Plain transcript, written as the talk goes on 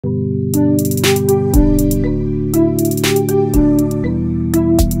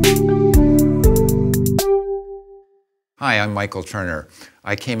Hi, I'm Michael Turner.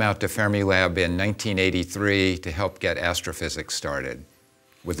 I came out to Fermilab in 1983 to help get astrophysics started,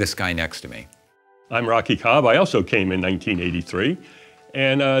 with this guy next to me. I'm Rocky Kolb. I also came in 1983.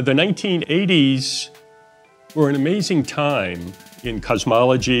 And the 1980s were an amazing time in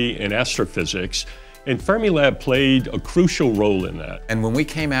cosmology and astrophysics. And Fermilab played a crucial role in that. And when we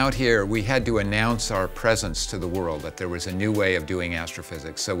came out here, we had to announce our presence to the world, that there was a new way of doing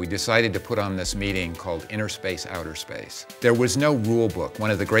astrophysics. So we decided to put on this meeting called Inner Space, Outer Space. There was no rule book.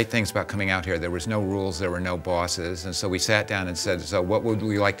 One of the great things about coming out here, there was no rules, there were no bosses. And so we sat down and said, so what would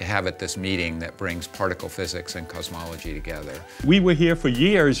we like to have at this meeting that brings particle physics and cosmology together? We were here for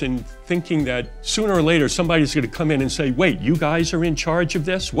years and thinking that sooner or later somebody's going to come in and say, wait, you guys are in charge of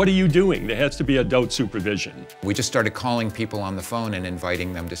this? What are you doing? There has to be adult supervision. We just started calling people on the phone and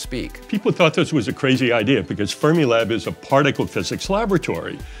inviting them to speak. People thought this was a crazy idea because Fermilab is a particle physics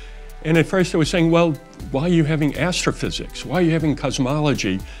laboratory. And at first they were saying, well, why are you having astrophysics? Why are you having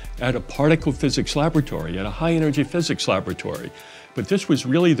cosmology at a particle physics laboratory, at a high energy physics laboratory? But this was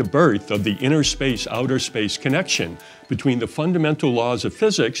really the birth of the inner space, outer space connection between the fundamental laws of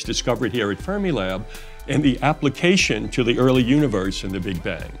physics discovered here at Fermilab and the application to the early universe and the Big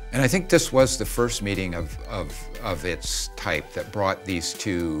Bang. And I think this was the first meeting of its type that brought these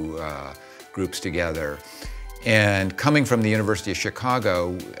two groups together. And coming from the University of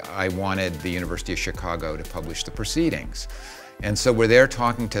Chicago, I wanted the University of Chicago to publish the proceedings. And so we're there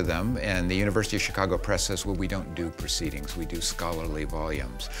talking to them, and the University of Chicago Press says, well, we don't do proceedings, we do scholarly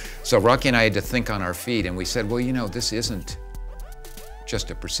volumes. So Rocky and I had to think on our feet, and we said, well, you know, this isn't just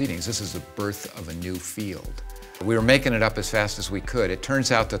a proceedings, this is the birth of a new field. We were making it up as fast as we could. It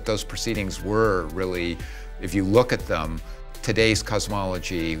turns out that those proceedings were really, if you look at them, today's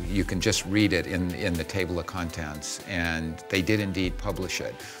cosmology, you can just read it in the table of contents, and they did indeed publish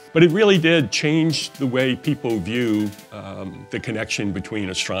it. But it really did change the way people view the connection between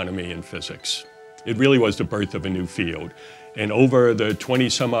astronomy and physics. It really was the birth of a new field. And over the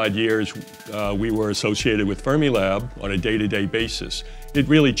 20-some-odd years we were associated with Fermilab on a day-to-day basis, it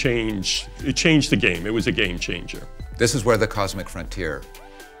really changed the game. It was a game changer. This is where the cosmic frontier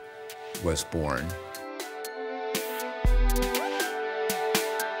was born.